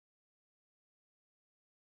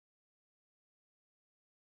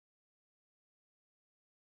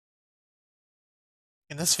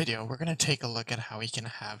In this video, we're going to take a look at how we can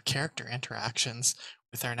have character interactions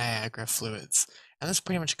with our Niagara fluids. And this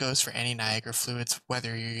pretty much goes for any Niagara fluids, whether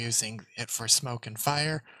you're using it for smoke and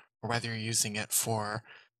fire, or whether you're using it for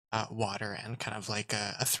water and kind of like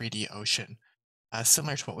a 3D ocean,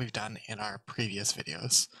 similar to what we've done in our previous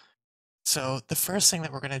videos. So the first thing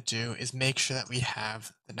that we're going to do is make sure that we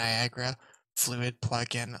have the Niagara fluid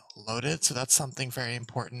plugin loaded. So that's something very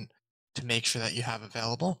important to make sure that you have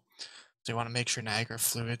available. So you want to make sure Niagara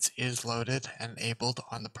Fluids is loaded and enabled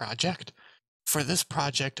on the project. For this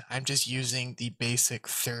project, I'm just using the basic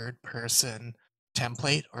third person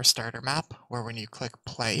template or starter map, where when you click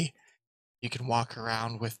play, you can walk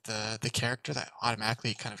around with the character that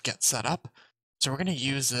automatically kind of gets set up. So we're going to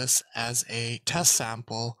use this as a test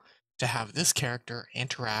sample to have this character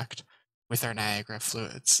interact with our Niagara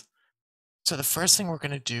Fluids. So the first thing we're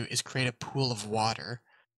going to do is create a pool of water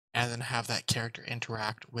and then have that character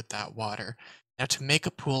interact with that water. Now to make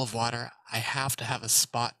a pool of water, I have to have a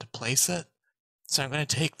spot to place it. So I'm going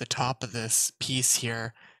to take the top of this piece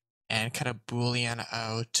here and kind of boolean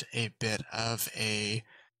out a bit of a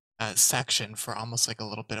section for almost like a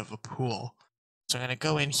little bit of a pool. So I'm going to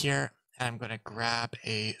go in here and I'm going to grab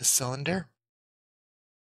a cylinder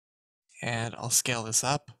and I'll scale this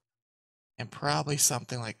up, and probably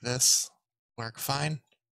something like this work fine.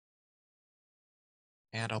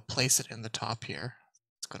 And I'll place it in the top here.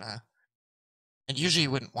 It's gonna, and usually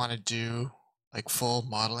you wouldn't want to do like full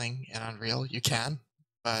modeling in Unreal. You can,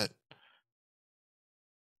 but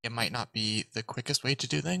it might not be the quickest way to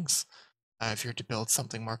do things if you're to build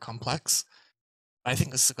something more complex. But I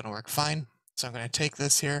think this is going to work fine. So I'm going to take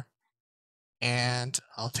this here and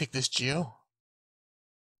I'll take this geo,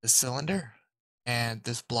 this cylinder, and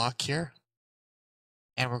this block here,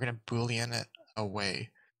 and we're going to boolean it away.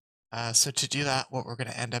 So to do that, what we're going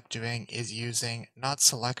to end up doing is using not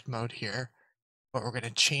select mode here, but we're going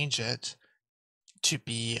to change it to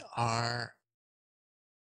be our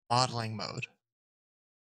modeling mode.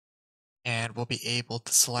 And we'll be able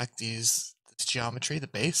to select this geometry, the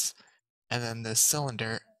base, and then the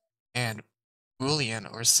cylinder, and Boolean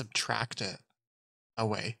or subtract it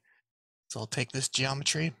away. So I'll take this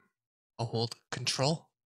geometry, I'll hold Control,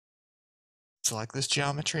 select this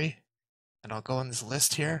geometry, and I'll go in this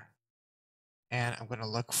list here, and I'm going to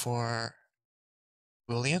look for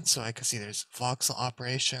Boolean. So I can see there's voxel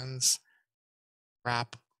operations,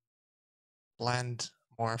 wrap, blend,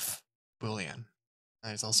 morph, Boolean.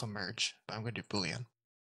 There's also merge, but I'm going to do Boolean.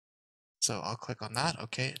 So I'll click on that.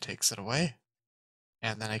 Okay, it takes it away.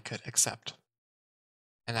 And then I could accept.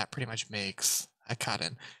 And that pretty much makes a cut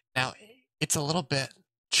in. Now, it's a little bit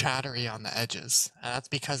chattery on the edges, and that's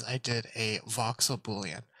because I did a voxel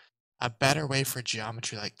Boolean. A better way for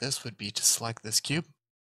geometry like this would be to select this cube,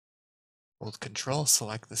 hold Control,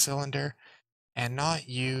 select the cylinder, and not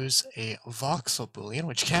use a voxel Boolean,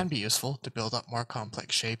 which can be useful to build up more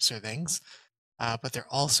complex shapes or things. But there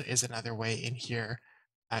also is another way in here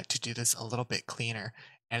to do this a little bit cleaner,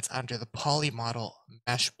 and it's under the polymodel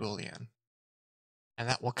mesh Boolean. And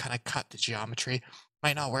that will kind of cut the geometry.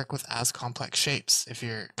 Might not work with as complex shapes. If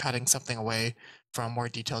you're cutting something away from a more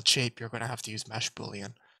detailed shape, you're going to have to use mesh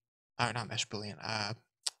Boolean. Or not mesh Boolean,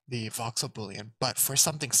 the voxel Boolean. But for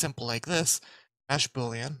something simple like this, mesh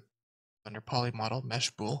Boolean, under polymodel mesh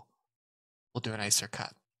bool, will do a nicer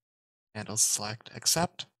cut. And I'll select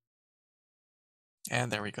accept.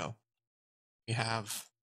 And there we go. We have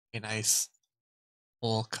a nice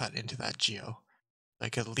hole cut into that geo. I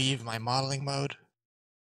could leave my modeling mode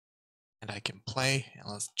and I can play,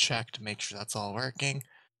 and let's check to make sure that's all working.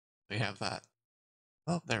 We have that.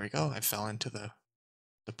 Oh, there we go. I fell into the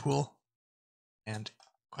pool. And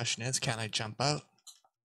question is, can I jump out?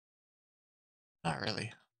 Not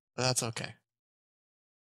really, but that's okay.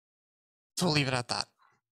 So we'll leave it at that.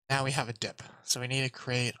 Now we have a dip. So we need to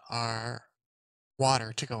create our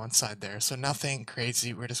water to go inside there. So nothing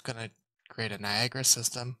crazy. We're just going to create a Niagara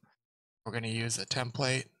system. We're going to use a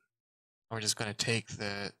template. We're just going to take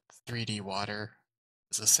the 3D water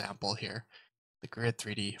as a sample here, the grid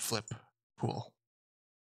 3D flip pool.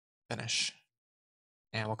 Finish.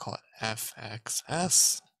 And we'll call it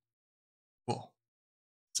FXS pool.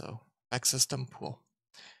 So FX System pool.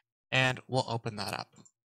 And we'll open that up.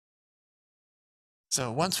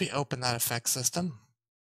 So once we open that FX System,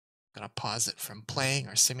 I'm going to pause it from playing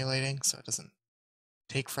or simulating so it doesn't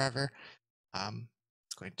take forever.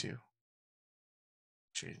 It's going to make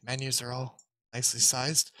sure the menus are all nicely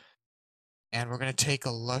sized. And we're going to take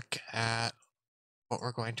a look at what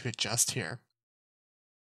we're going to adjust here.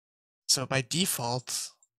 So by default,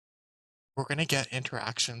 we're going to get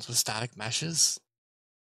interactions with static meshes.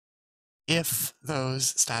 if those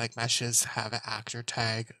static meshes have an actor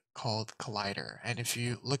tag called collider. And if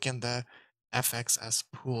you look in the FXS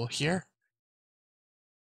pool here,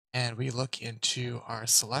 and we look into our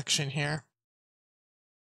selection here,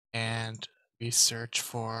 and we search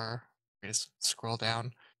for, we just scroll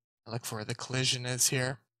down, and look for where the collision is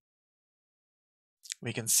here,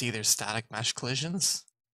 we can see there's static mesh collisions.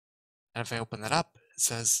 And if I open that up, it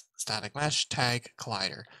says static mesh tag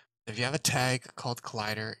collider. If you have a tag called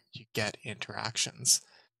collider, you get interactions.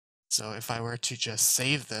 So if I were to just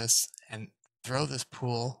save this and throw this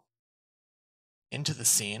pool into the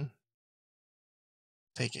scene,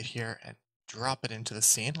 take it here and drop it into the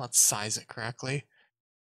scene, let's size it correctly.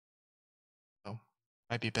 So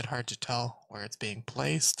might be a bit hard to tell where it's being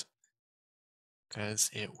placed because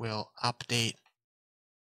it will update,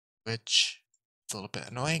 which is a little bit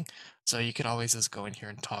annoying. So you could always just go in here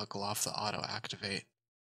and toggle off the auto activate,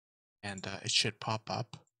 and it should pop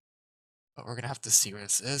up. But we're gonna have to see where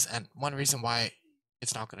this is. And one reason why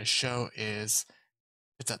it's not gonna show is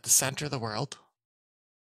it's at the center of the world.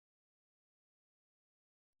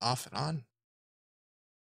 Off and on.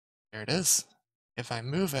 There it is. If I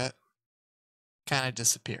move it, kind of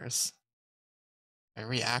disappears. I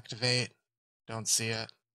reactivate, don't see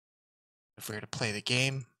it. If we were to play the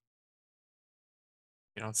game,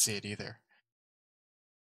 we don't see it either.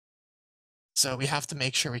 So we have to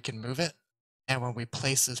make sure we can move it. And when we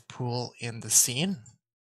place this pool in the scene,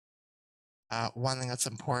 one thing that's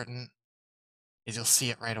important is you'll see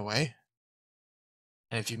it right away.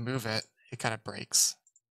 And if you move it, it kind of breaks.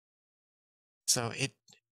 So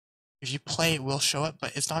if you play, it will show it,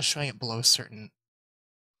 but it's not showing it below a certain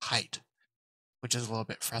height, which is a little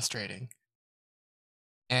bit frustrating.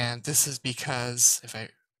 And this is because if I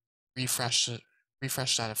refresh that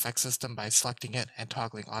FX system by selecting it and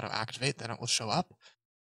toggling auto activate, then it will show up.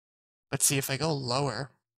 But see, if I go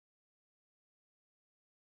lower,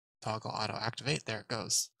 toggle auto activate, there it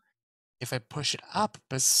goes. If I push it up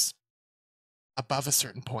above a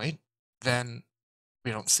certain point, then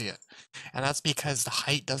we don't see it. And that's because the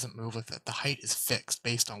height doesn't move with it. The height is fixed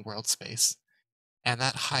based on world space. And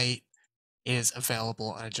that height is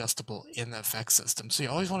available and adjustable in the FX system. So you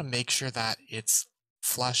always want to make sure that it's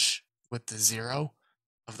flush with the 0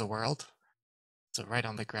 of the world. So right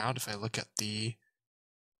on the ground, if I look at the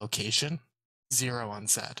location, 0 on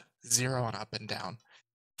Z, 0 on up and down.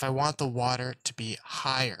 If I want the water to be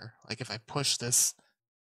higher, like if I push this,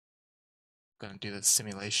 I'm going to do this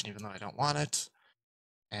simulation even though I don't want it,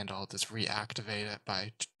 and I'll just reactivate it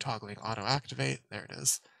by toggling auto activate. There it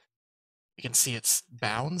is. You can see its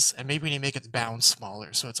bounds, and maybe we need to make its bounds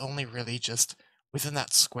smaller, so it's only really just within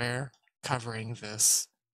that square covering this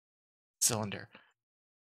cylinder.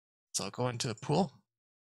 So I'll go into the pool,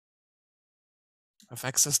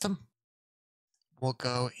 FX system. We'll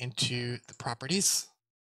go into the properties,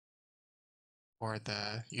 or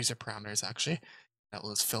the user parameters actually. That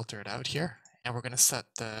will just filter it out here. And we're going to set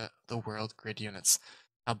the world grid units,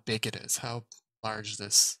 how big it is, how large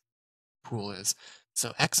this pool is.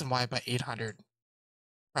 So X and Y by 800,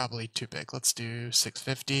 probably too big. Let's do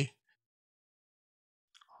 650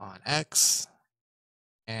 on X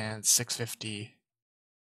and 650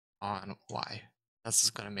 on Y. This is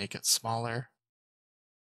going to make it smaller.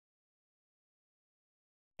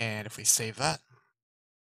 And if we save that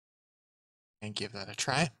and give that a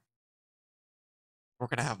try, we're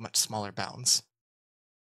going to have much smaller bounds.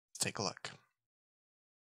 Let's take a look.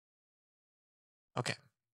 Okay,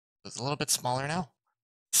 so it's a little bit smaller now.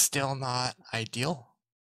 Still not ideal.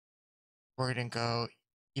 We're going to go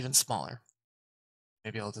even smaller.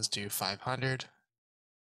 Maybe I'll just do 500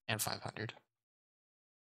 and 500.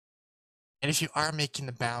 And if you are making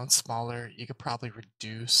the bound smaller, you could probably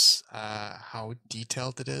reduce how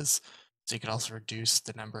detailed it is. So you could also reduce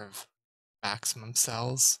the number of maximum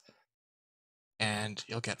cells, and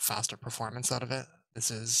you'll get faster performance out of it. This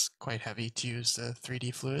is quite heavy to use the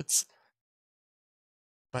 3D fluids,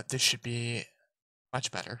 but this should be much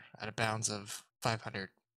better at a bounds of 500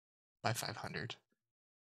 by 500.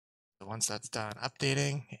 So once that's done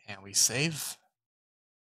updating and we save,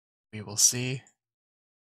 we will see,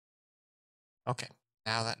 okay,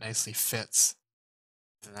 now that nicely fits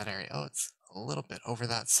in that area. Oh, it's a little bit over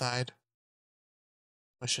that side.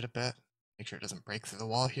 Push it a bit, make sure it doesn't break through the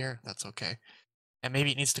wall here. That's okay. And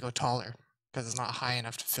maybe it needs to go taller because it's not high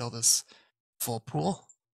enough to fill this full pool.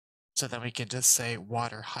 So then we can just say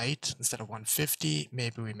water height instead of 150,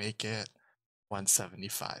 maybe we make it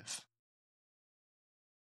 175.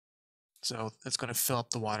 So it's going to fill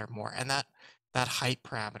up the water more. And that height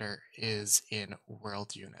parameter is in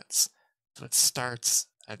world units. So it starts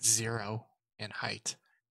at 0 in height.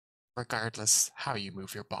 regardless how you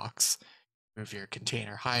move your box. Move your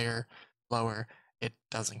container higher, lower, it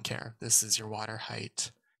doesn't care. This is your water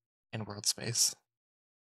height in world space.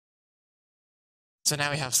 So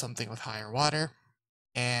now we have something with higher water,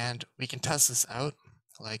 and we can test this out.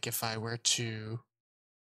 Like if I were to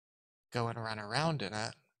go and run around in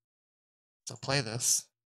it, so play this,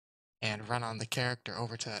 and run on the character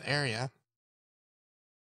over to that area,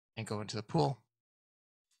 and go into the pool,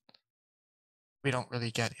 we don't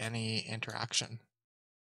really get any interaction.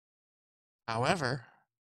 However,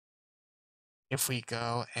 if we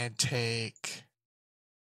go and take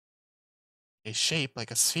a shape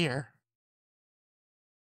like a sphere,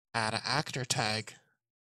 add an actor tag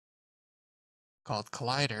called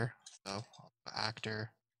collider, so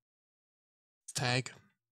actor tag,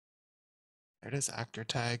 there it is, actor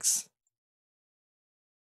tags,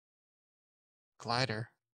 collider,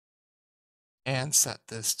 and set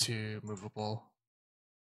this to movable,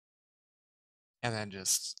 and then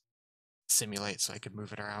just simulate so I can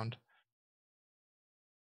move it around.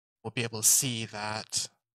 We'll be able to see that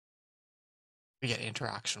we get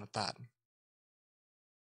interaction with that.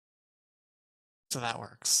 So that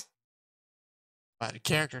works. But a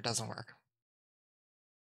character doesn't work.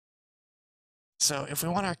 So if we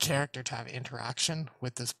want our character to have interaction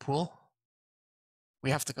with this pool, we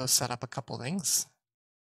have to go set up a couple things.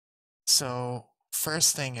 So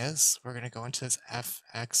first thing is we're going to go into this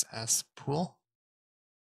FXS pool,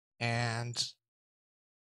 and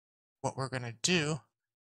what we're going to do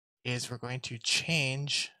is we're going to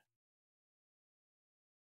change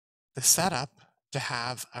the setup to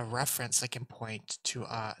have a reference that can point to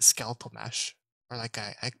a skeletal mesh or like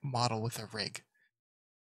a model with a rig.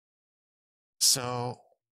 So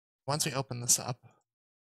once we open this up,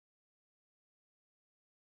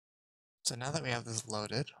 so now that we have this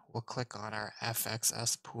loaded, we'll click on our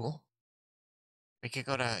FXS pool. We could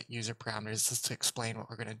go to user parameters just to explain what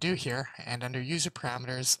we're going to do here. And under user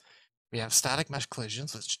parameters, we have static mesh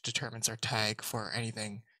collisions, which determines our tag for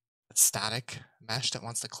anything that's static mesh that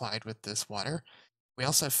wants to collide with this water. We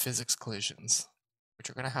also have physics collisions, which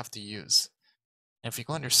we're going to have to use. And if you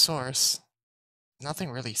go under source,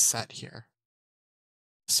 nothing really set here.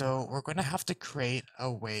 So we're going to have to create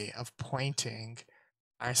a way of pointing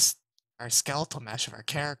our skeletal mesh of our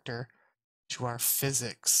character to our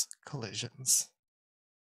physics collisions.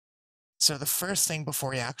 So the first thing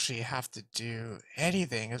before we actually have to do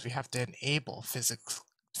anything is we have to enable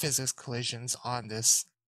physics collisions on this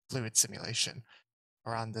fluid simulation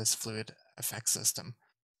or on this fluid FX system.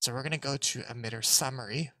 So we're going to go to emitter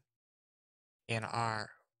summary in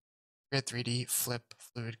our Grid 3D flip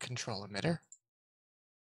fluid control emitter.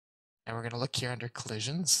 And we're going to look here under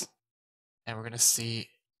collisions, and we're going to see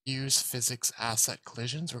use physics asset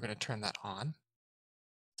collisions. We're going to turn that on.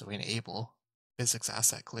 So we enable physics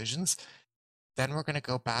asset collisions. Then we're going to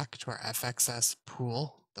go back to our FXS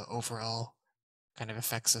pool, the overall kind of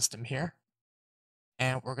FX system here.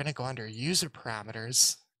 And we're going to go under user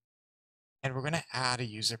parameters, and we're going to add a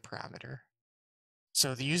user parameter.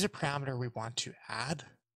 So the user parameter we want to add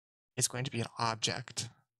is going to be an object,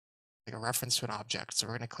 like a reference to an object. So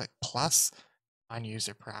we're going to click plus on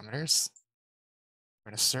user parameters.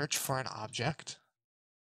 We're going to search for an object.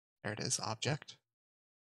 There it is, object.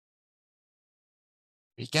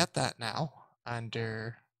 We get that now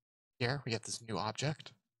under here. We get this new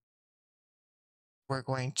object. We're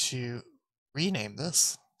going to rename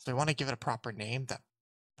this. So we want to give it a proper name that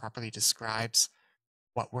properly describes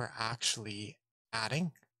what we're actually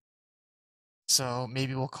adding. So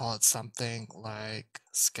maybe we'll call it something like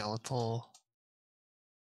skeletal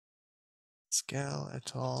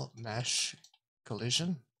mesh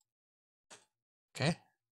collision. Okay.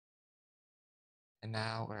 And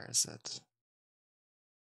now where is it?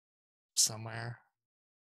 Somewhere.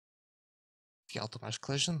 Skeletal mesh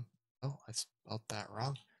collision. Oh, I spelled that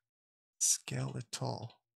wrong.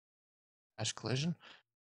 Skeletal mesh collision.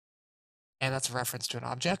 And that's a reference to an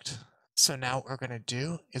object. So now what we're going to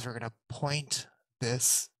do is we're going to point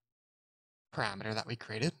this parameter that we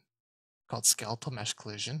created called skeletal mesh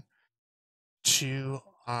collision to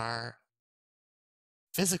our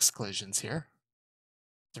physics collisions here.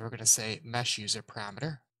 So we're going to say mesh user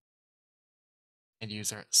parameter and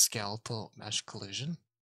use our skeletal mesh collision.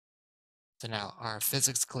 So now our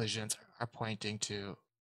physics collisions are pointing to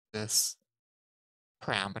this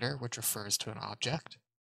parameter, which refers to an object.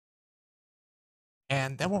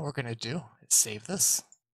 And then what we're going to do is save this.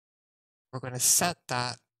 We're going to set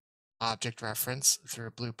that object reference through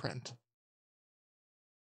a blueprint.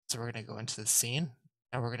 So we're going to go into the scene,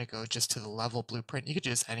 and we're going to go just to the level blueprint. You could do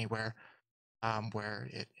this anywhere where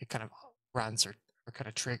it kind of runs or kind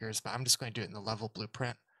of triggers, but I'm just going to do it in the level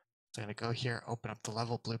blueprint. So I'm going to go here, open up the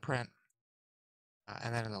level blueprint.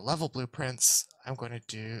 And then in the level blueprints, I'm going to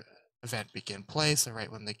do event begin play, so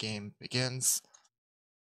right when the game begins.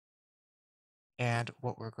 And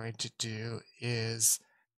what we're going to do is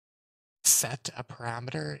set a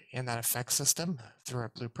parameter in that FX system through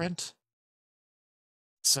our blueprint.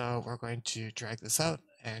 So we're going to drag this out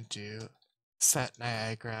and do set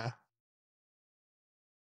Niagara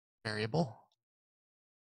variable.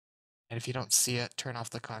 And if you don't see it, turn off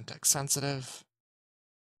the context sensitive.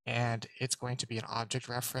 And it's going to be an object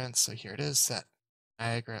reference. So here it is, set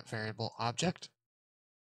Niagara variable object.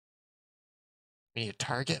 We need a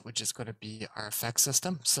target, which is going to be our FX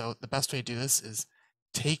system. So the best way to do this is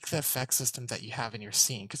take the FX system that you have in your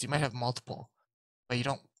scene, because you might have multiple, but you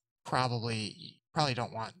probably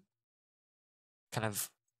don't want kind of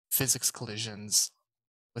physics collisions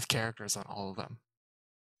with characters on all of them.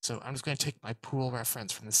 So I'm just going to take my pool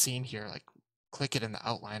reference from the scene here, like click it in the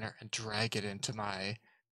outliner and drag it into my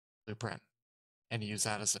blueprint and use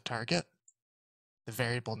that as a target. The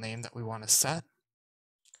variable name that we want to set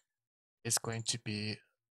is going to be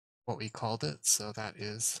what we called it. So that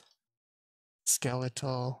is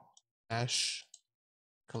skeletal mesh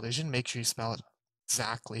collision. Make sure you spell it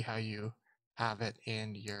exactly how you have it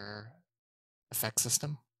in your FX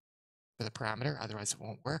system for the parameter, otherwise it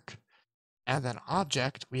won't work. And then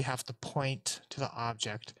object, we have to point to the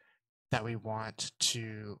object that we want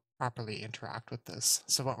to properly interact with this.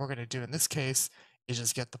 So what we're going to do in this case is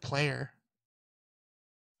just get the player.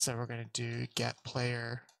 So we're going to do get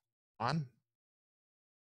player on.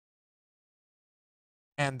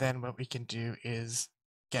 And then what we can do is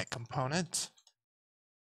get component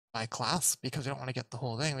by class, because we don't want to get the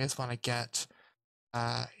whole thing. We just want to get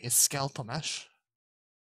is skeletal mesh.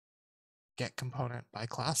 Get component by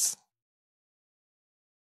class.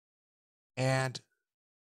 And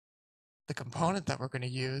the component that we're going to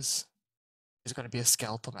use is going to be a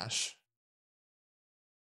skeletal mesh.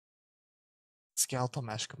 Skeletal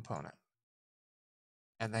mesh component.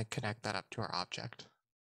 And then connect that up to our object.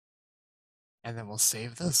 And then we'll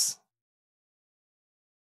save this.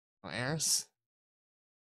 No errors.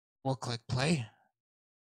 We'll click play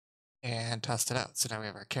and test it out. So now we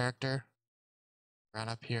have our character. Run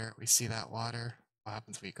up here, we see that water. What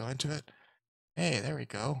happens if we go into it? Hey, there we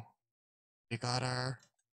go. We got our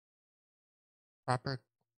proper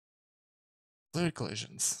fluid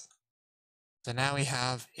collisions. So now we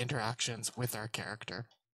have interactions with our character.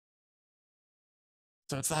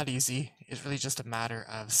 So it's that easy. It's really just a matter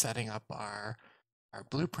of setting up our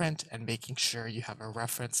blueprint and making sure you have a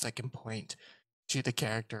reference that can point to the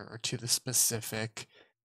character or to the specific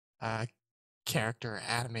character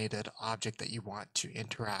animated object that you want to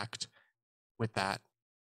interact with that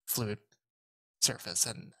fluid surface.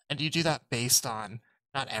 And you do that based on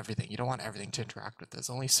not everything. You don't want everything to interact with this.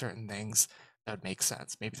 Only certain things that would make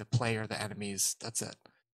sense. Maybe the player, the enemies, that's it.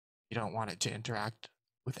 You don't want it to interact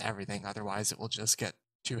with everything. Otherwise, it will just get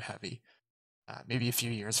too heavy. Maybe a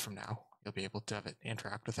few years from now, you'll be able to have it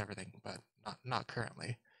interact with everything, but not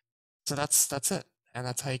currently. So that's it. And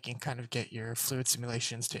that's how you can kind of get your fluid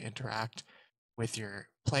simulations to interact with your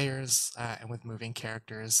players and with moving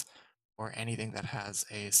characters or anything that has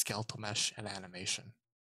a skeletal mesh and animation.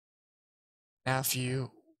 Now, if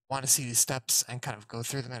you want to see these steps and kind of go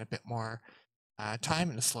through them at a bit more time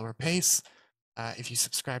and a slower pace, if you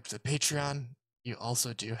subscribe to the Patreon, you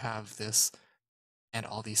also do have this and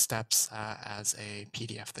all these steps as a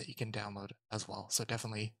PDF that you can download as well. So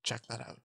definitely check that out.